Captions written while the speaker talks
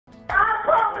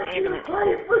ambulance.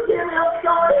 Please forgive me, I'm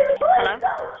sorry. Hello?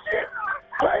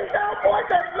 Please don't put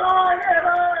that gun in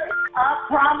us. I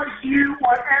promise you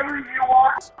whatever you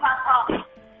want. I promise.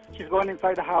 She's going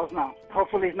inside the house now.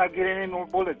 Hopefully it's not getting any more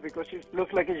bullets because she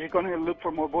looks like she's going to look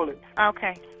for more bullets.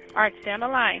 Okay. All right, stay on the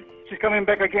line. She's coming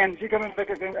back again.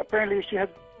 Apparently she has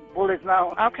bullets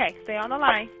now. Okay, stay on the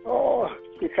line. Oh,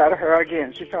 he shot her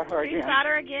again. She shot her You again. shot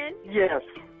her again? Yes.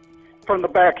 From the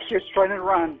back. She was trying to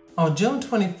run. On June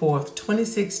 24th,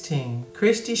 2016,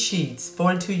 Christy Sheats,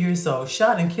 42 years old,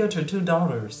 shot and killed her 2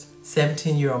 daughters,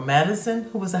 17-year-old Madison,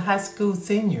 who was a high school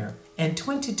senior, and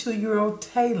 22-year-old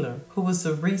Taylor, who was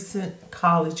a recent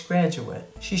college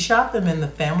graduate. She shot them in the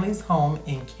family's home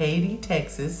in Katy,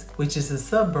 Texas, which is a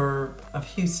suburb of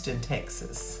Houston,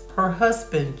 Texas. Her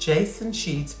husband, Jason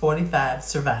Sheats, 45,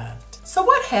 survived. So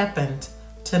what happened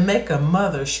to make a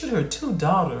mother shoot her 2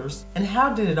 daughters, and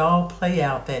how did it all play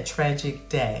out that tragic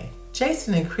day?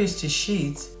 Jason and Christy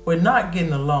Sheats were not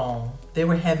getting along. They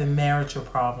were having marital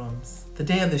problems. The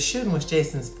day of the shooting was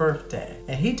Jason's birthday,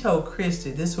 and he told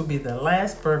Christy this would be the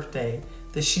last birthday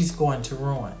that she's going to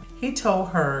ruin. He told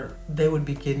her they would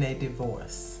be getting a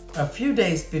divorce. A few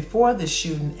days before the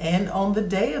shooting and on the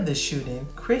day of the shooting,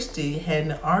 Christy had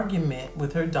an argument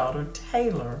with her daughter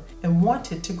Taylor and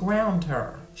wanted to ground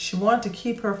her. She wanted to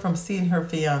keep her from seeing her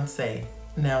fiance.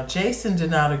 Now, Jason did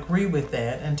not agree with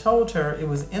that and told her it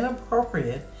was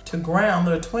inappropriate to ground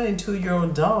their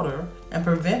 22-year-old daughter and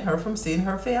prevent her from seeing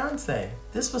her fiance.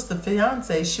 This was the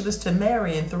fiance she was to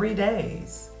marry in 3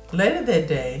 days. Later that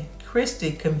day,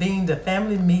 Christy convened a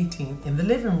family meeting in the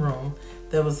living room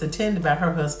that was attended by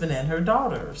her husband and her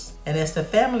daughters. And as the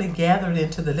family gathered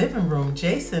into the living room,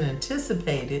 Jason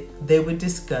anticipated they would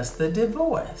discuss the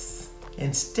divorce.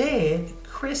 Instead,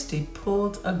 Christy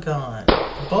pulled a gun.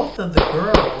 Both of the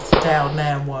girls dialed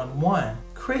 911.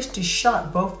 Christy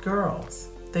shot both girls.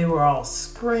 They were all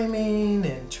screaming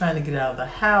and trying to get out of the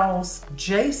house.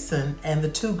 Jason and the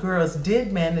 2 girls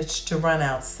did manage to run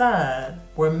outside,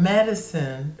 where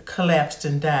Madison collapsed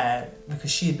and died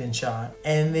because she had been shot.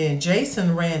 And then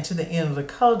Jason ran to the end of the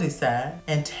cul-de-sac,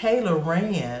 and Taylor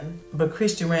ran, but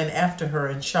Christy ran after her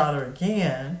and shot her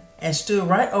again and stood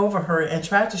right over her and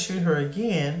tried to shoot her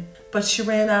again, but she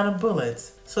ran out of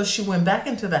bullets. So she went back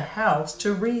into the house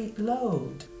to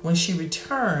reload. When she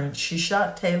returned, she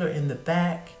shot Taylor in the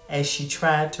back as she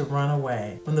tried to run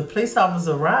away. When the police officers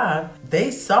arrived, they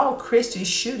saw Christy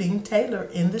shooting Taylor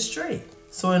in the street.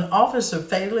 So an officer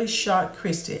fatally shot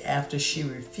Christy after she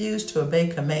refused to obey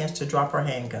commands to drop her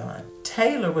handgun.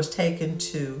 Taylor was taken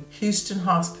to Houston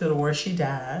Hospital where she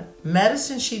died.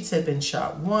 Madison Sheats had been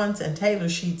shot once and Taylor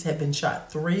Sheats had been shot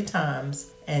 3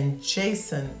 times, and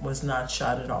Jason was not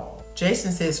shot at all.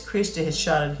 Jason says Christy had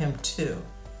shot at him too.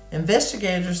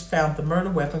 Investigators found the murder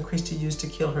weapon Christy used to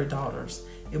kill her daughters.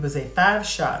 It was a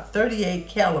 5-shot, .38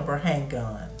 caliber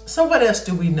handgun. So what else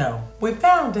do we know? We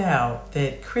found out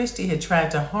that Christy had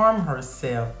tried to harm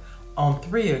herself on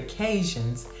 3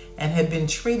 occasions and had been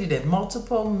treated at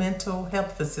multiple mental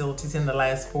health facilities in the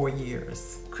last 4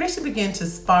 years. Christy began to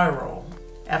spiral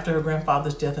after her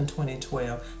grandfather's death in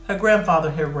 2012. Her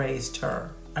grandfather had raised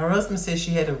her. Her husband says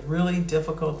she had a really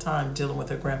difficult time dealing with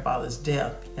her grandfather's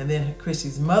death, and then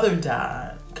Christy's mother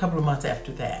died a couple of months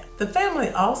after that. The family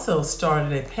also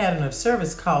started a pattern of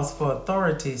service calls for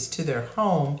authorities to their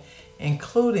home,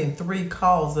 including 3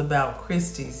 calls about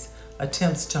Christy's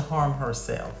attempts to harm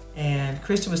herself. And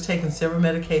Christy was taking several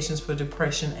medications for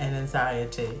depression and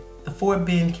anxiety. The Fort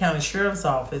Bend County Sheriff's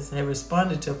Office had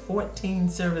responded to 14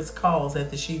 service calls at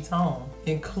the Sheets home,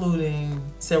 including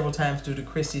several times due to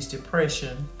Christy's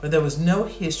depression, but there was no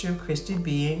history of Christy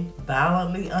being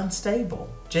violently unstable.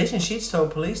 Jason Sheats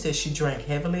told police that she drank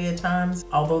heavily at times.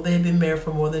 Although they had been married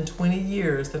for more than 20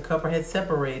 years, the couple had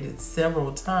separated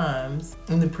several times.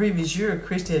 In the previous year,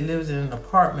 Christy had lived in an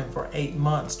apartment for 8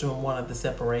 months during one of the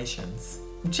separations.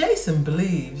 Jason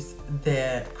believes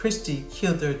that Christy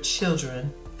killed their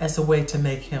children as a way to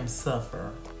make him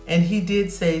suffer. And he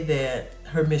did say that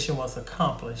her mission was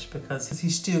accomplished because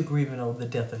he's still grieving over the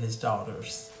death of his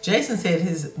daughters. Jason said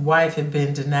his wife had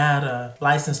been denied a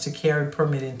license to carry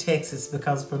permit in Texas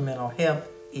because of her mental health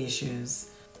issues.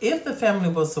 If the family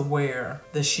was aware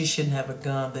that she shouldn't have a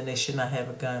gun, then they should not have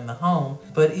a gun in the home.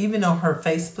 But even on her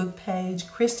Facebook page,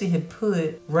 Christy had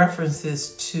put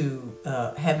references to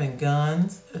having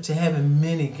guns, to having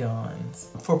many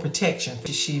guns for protection.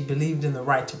 She believed in the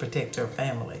right to protect her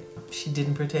family. She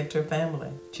didn't protect her family.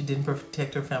 She didn't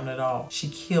protect her family at all. She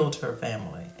killed her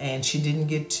family. And she didn't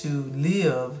get to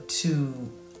live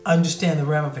to understand the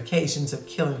ramifications of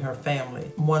killing her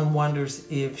family. One wonders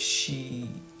if she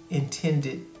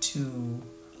intended to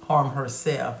harm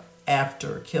herself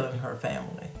after killing her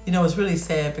family. You know, it's really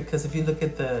sad because if you look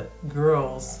at the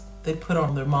girls, they put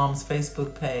on their mom's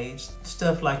Facebook page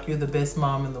stuff like, "You're the best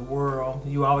mom in the world.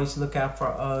 You always look out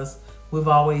for us. We've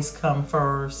always come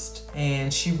first."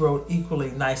 And she wrote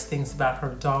equally nice things about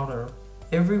her daughter.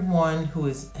 Everyone who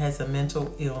has a mental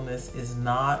illness is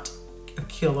not a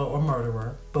killer or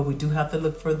murderer, but we do have to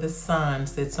look for the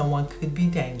signs that someone could be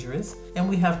dangerous, and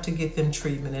we have to get them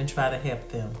treatment and try to help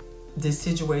them. This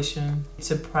situation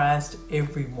surprised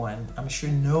everyone. I'm sure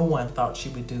no one thought she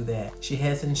would do that. She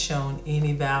hasn't shown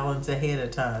any violence ahead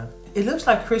of time. It looks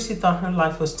like Christy thought her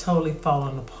life was totally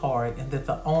falling apart and that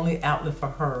the only outlet for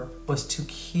her was to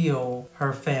kill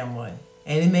her family.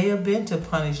 And it may have been to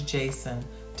punish Jason,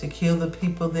 to kill the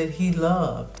people that he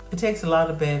loved. It takes a lot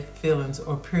of bad feelings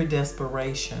or pure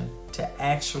desperation to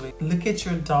actually look at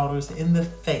your daughters in the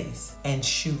face and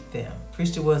shoot them.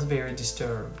 Christy was very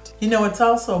disturbed. You know, it's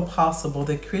also possible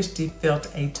that Christy felt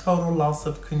a total loss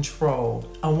of control.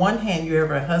 On one hand, you have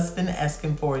her husband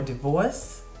asking for a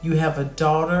divorce. You have a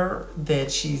daughter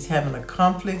that she's having a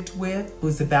conflict with,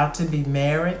 who's about to be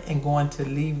married and going to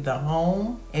leave the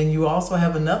home. And you also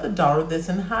have another daughter that's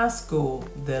in high school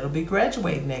that'll be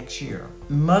graduating next year.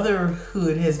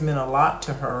 Motherhood has meant a lot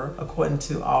to her, according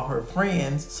to all her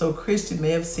friends. So Christy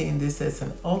may have seen this as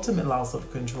an ultimate loss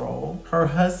of control. Her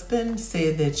husband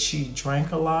said that she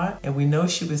drank a lot, and we know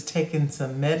she was taking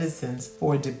some medicines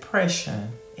for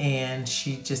depression. And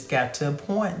she just got to a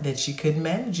point that she couldn't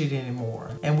manage it anymore.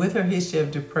 And with her history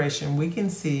of depression, we can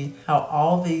see how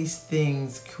all these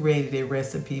things created a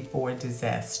recipe for a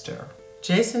disaster.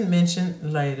 Jason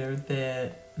mentioned later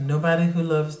that nobody who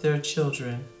loves their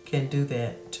children can do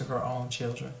that to her own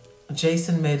children.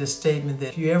 Jason made a statement that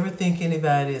if you ever think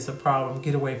anybody is a problem,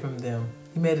 get away from them.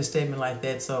 He made a statement like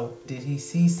that. So did he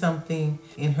see something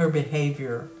in her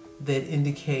behavior that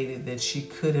indicated that she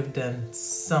could have done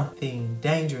something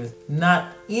dangerous?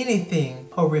 Not anything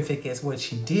horrific as what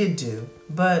she did do,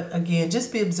 but again,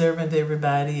 just be observant to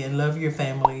everybody and love your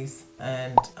families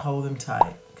and hold them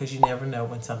tight, because you never know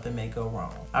when something may go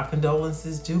wrong. Our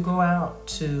condolences do go out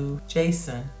to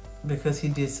Jason because he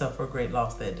did suffer a great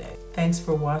loss that day. Thanks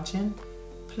for watching.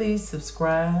 Please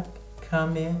subscribe,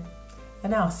 comment,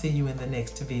 and I'll see you in the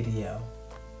next video.